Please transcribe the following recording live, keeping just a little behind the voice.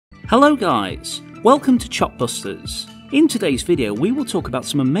Hello guys, welcome to Chopbusters. In today's video we will talk about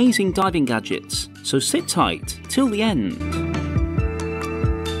some amazing diving gadgets, so sit tight till the end.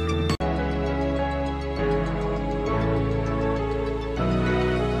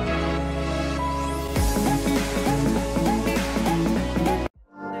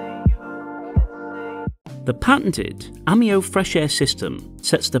 The patented AMEO fresh air system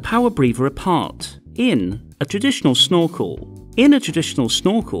sets the POWERBREATHER apart in a traditional snorkel. In a traditional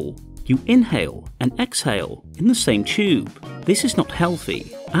snorkel, you inhale and exhale in the same tube. This is not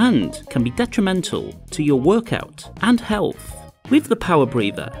healthy and can be detrimental to your workout and health. With the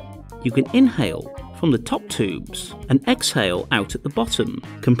POWERBREATHER, you can inhale from the top tubes and exhale out at the bottom,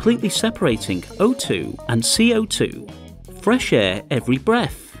 completely separating O2 and CO2. Fresh air every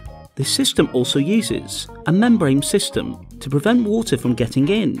breath. This system also uses a membrane system to prevent water from getting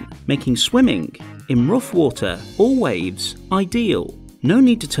in, making swimming in rough water or waves ideal. No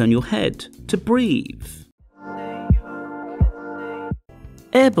need to turn your head to breathe.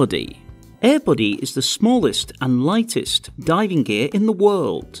 Airbuddy. Airbuddy is the smallest and lightest diving gear in the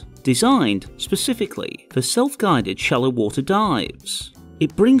world, designed specifically for self-guided shallow water dives.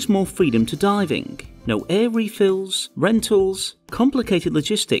 It brings more freedom to diving. No air refills, rentals, complicated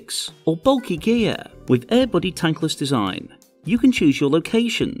logistics, or bulky gear. With Airbuddy tankless design, you can choose your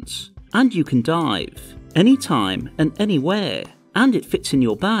locations, and you can dive anytime and anywhere, and it fits in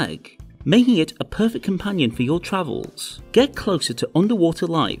your bag, making it a perfect companion for your travels. Get closer to underwater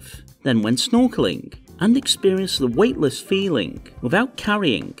life than when snorkeling, and experience the weightless feeling without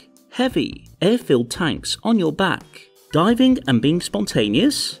carrying heavy, air-filled tanks on your back. Diving and being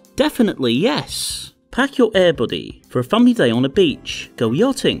spontaneous? Definitely yes! Pack your Airbuddy for a family day on a beach, go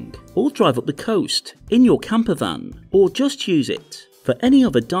yachting, or drive up the coast in your camper van, or just use it for any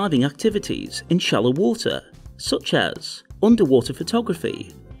other diving activities in shallow water, such as underwater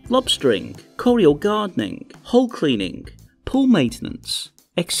photography, lobstering, coral gardening, hull cleaning, pool maintenance,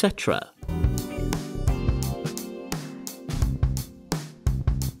 etc.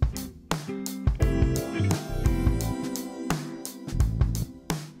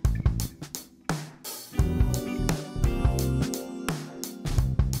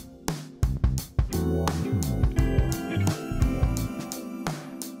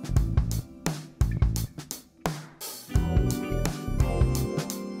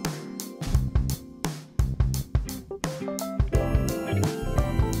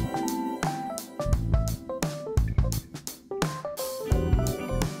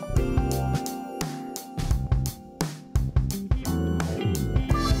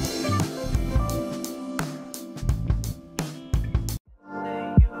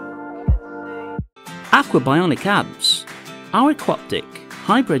 Aquabionic abs. Our Aquaptic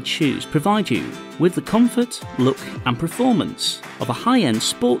hybrid shoes provide you with the comfort, look and performance of a high-end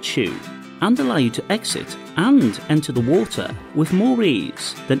sports shoe and allow you to exit and enter the water with more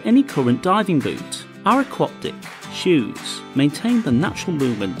ease than any current diving boot. Our Aquaptic shoes maintain the natural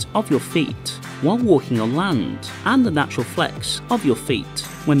movement of your feet while walking on land and the natural flex of your feet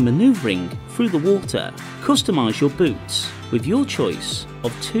when manoeuvring through the water. Customize your boots with your choice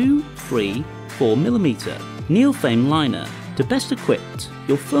of 2, 3, 4mm neoprene liner to best equip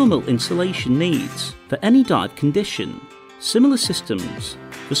your thermal insulation needs for any dive condition. Similar systems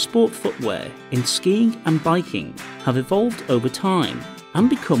for sport footwear in skiing and biking have evolved over time and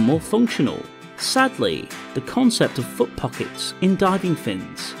become more functional. Sadly, the concept of foot pockets in diving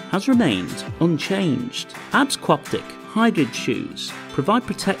fins has remained unchanged. Abs Aquaptic hybrid shoes provide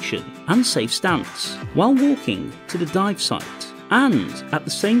protection and safe stance while walking to the dive site, and at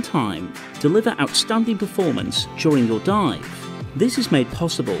the same time deliver outstanding performance during your dive. This is made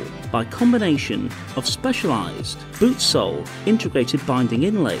possible by a combination of specialised boot sole integrated binding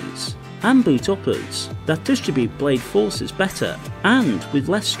inlays and boot uppers that distribute blade forces better and with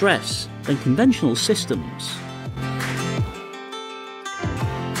less stress than conventional systems.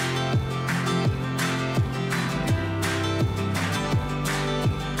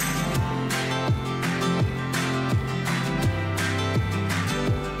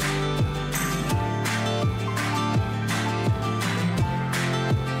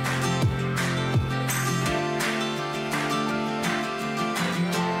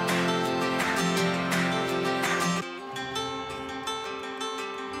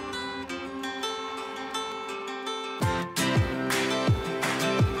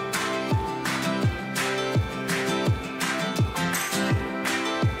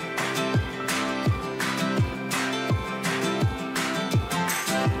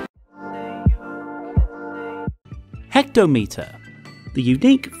 Hectometer, the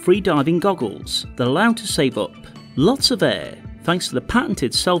unique free diving goggles that allow to save up lots of air thanks to the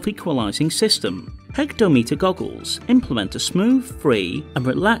patented self-equalizing system. Hectometer goggles implement a smooth, free and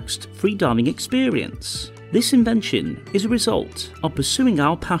relaxed freediving experience. This invention is a result of pursuing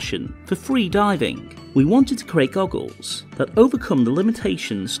our passion for free diving. We wanted to create goggles that overcome the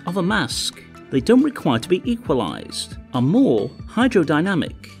limitations of a mask. They don't require to be equalized, are more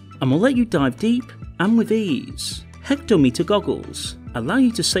hydrodynamic, and will let you dive deep and with ease. Hectometer goggles allow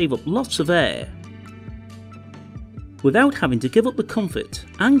you to save up lots of air without having to give up the comfort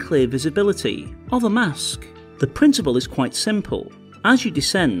and clear visibility of a mask. The principle is quite simple. As you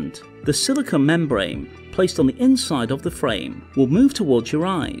descend, the silicone membrane placed on the inside of the frame will move towards your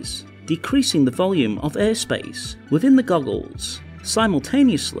eyes, decreasing the volume of airspace within the goggles.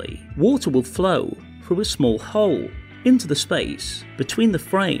 Simultaneously, water will flow through a small hole into the space between the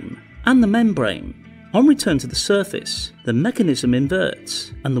frame and the membrane. On return to the surface, the mechanism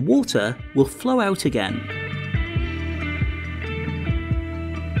inverts and the water will flow out again.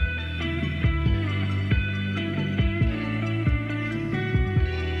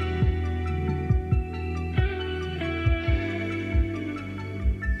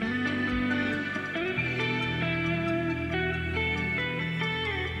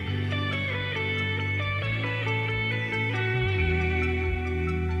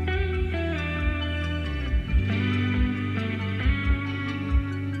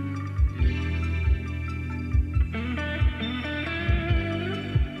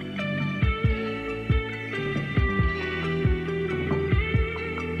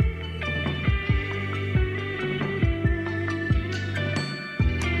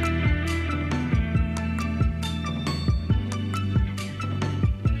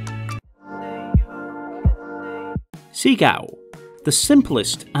 Seagull, the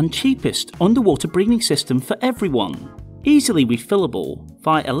simplest and cheapest underwater breathing system for everyone. Easily refillable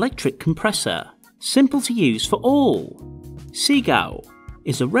via electric compressor, simple to use for all. Seagull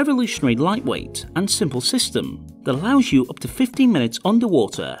is a revolutionary lightweight and simple system that allows you up to 15 minutes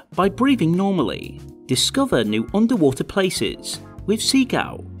underwater by breathing normally. Discover new underwater places with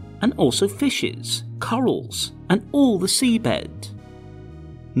Seagull, and also fishes, corals and all the seabed.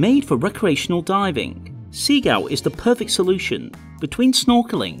 Made for recreational diving, Seagull is the perfect solution between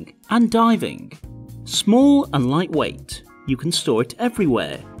snorkeling and diving. Small and lightweight, you can store it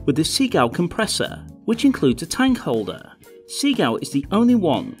everywhere with the Seagull compressor, which includes a tank holder. Seagull is the only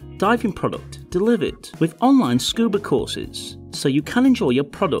one diving product delivered with online scuba courses, so you can enjoy your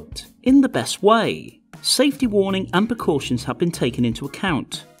product in the best way. Safety warning and precautions have been taken into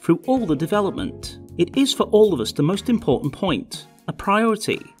account through all the development. It is for all of us the most important point, a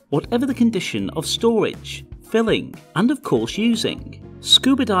priority. Whatever the condition of storage, filling, and of course using.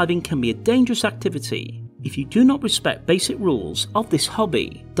 Scuba diving can be a dangerous activity if you do not respect basic rules of this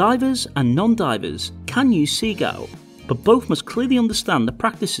hobby. Divers and non-divers can use Seagull, but both must clearly understand the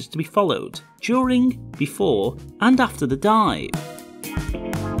practices to be followed during, before, and after the dive.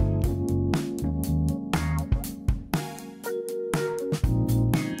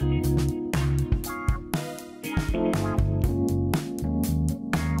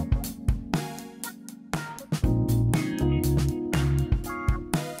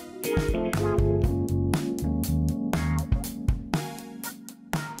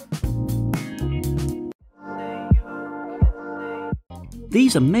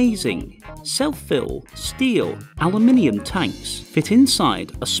 These amazing self-fill steel aluminium tanks fit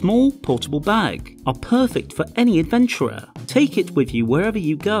inside a small portable bag, are perfect for any adventurer. Take it with you wherever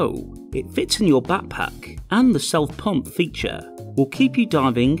you go. It fits in your backpack, and the self-pump feature will keep you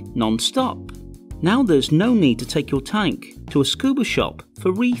diving non-stop. Now there's no need to take your tank to a scuba shop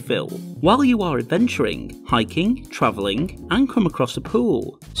for refill. While you are adventuring, hiking, travelling, and come across a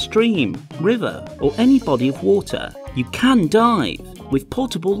pool, stream, river, or any body of water, you can dive with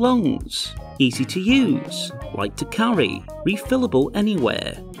portable lungs. Easy to use, light to carry, refillable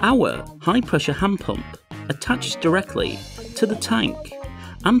anywhere. Our high pressure hand pump attaches directly to the tank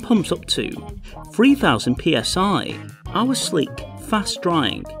and pumps up to 3000 psi. Our sleek, fast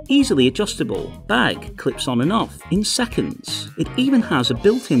drying, easily adjustable bag clips on and off in seconds. It even has a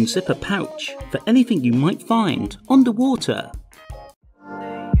built-in zipper pouch for anything you might find underwater.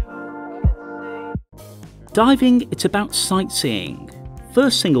 Diving, it's about sightseeing.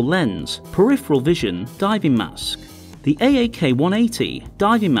 First single lens, peripheral vision diving mask. The AAK 180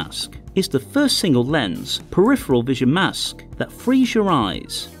 diving mask is the first single lens peripheral vision mask that frees your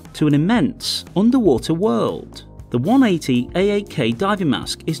eyes to an immense underwater world. The 180 AAK diving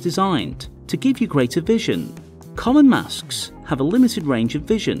mask is designed to give you greater vision. Common masks have a limited range of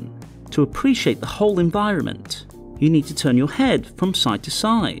vision. To appreciate the whole environment, you need to turn your head from side to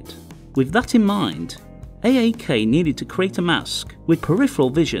side. With that in mind, AAK needed to create a mask with peripheral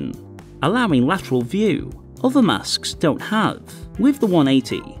vision, allowing lateral view. Other masks don't have. With the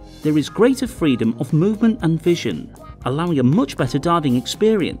 180, there is greater freedom of movement and vision, allowing a much better diving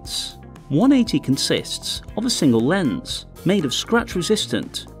experience. 180 consists of a single lens made of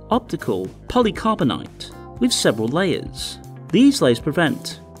scratch-resistant optical polycarbonate with several layers. These layers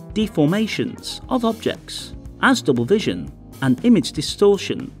prevent deformations of objects as double vision and image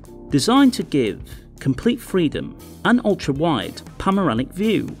distortion, designed to give complete freedom and ultra-wide panoramic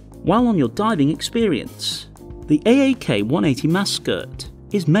view while on your diving experience. The AAK 180 mask skirt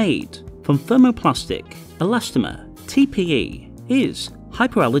is made from thermoplastic elastomer. TPE is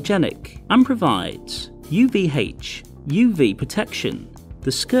hypoallergenic and provides UVH UV protection.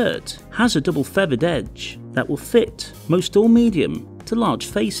 The skirt has a double feathered edge that will fit most all medium to large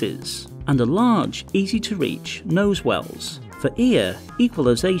faces and a large, easy to reach nose wells for ear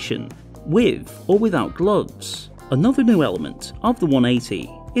equalization with or without gloves. Another new element of the 180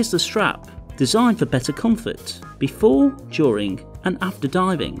 is the strap, designed for better comfort before, during and after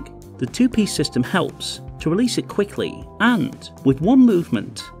diving. The two-piece system helps to release it quickly, and with one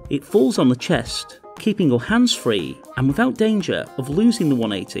movement it falls on the chest, keeping your hands free and without danger of losing the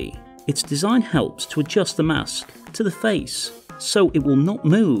 180. Its design helps to adjust the mask to the face so it will not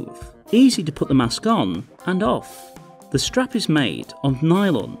move. Easy to put the mask on and off. The strap is made of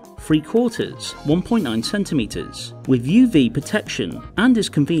nylon 3/4 1.9 centimeters with UV protection and is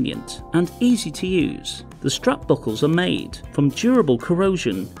convenient and easy to use. The strap buckles are made from durable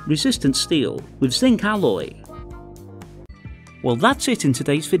corrosion resistant steel with zinc alloy. Well, that's it in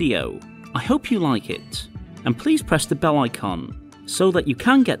today's video. I hope you like it, and please press the bell icon so that you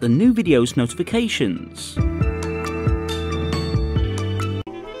can get the new videos notifications.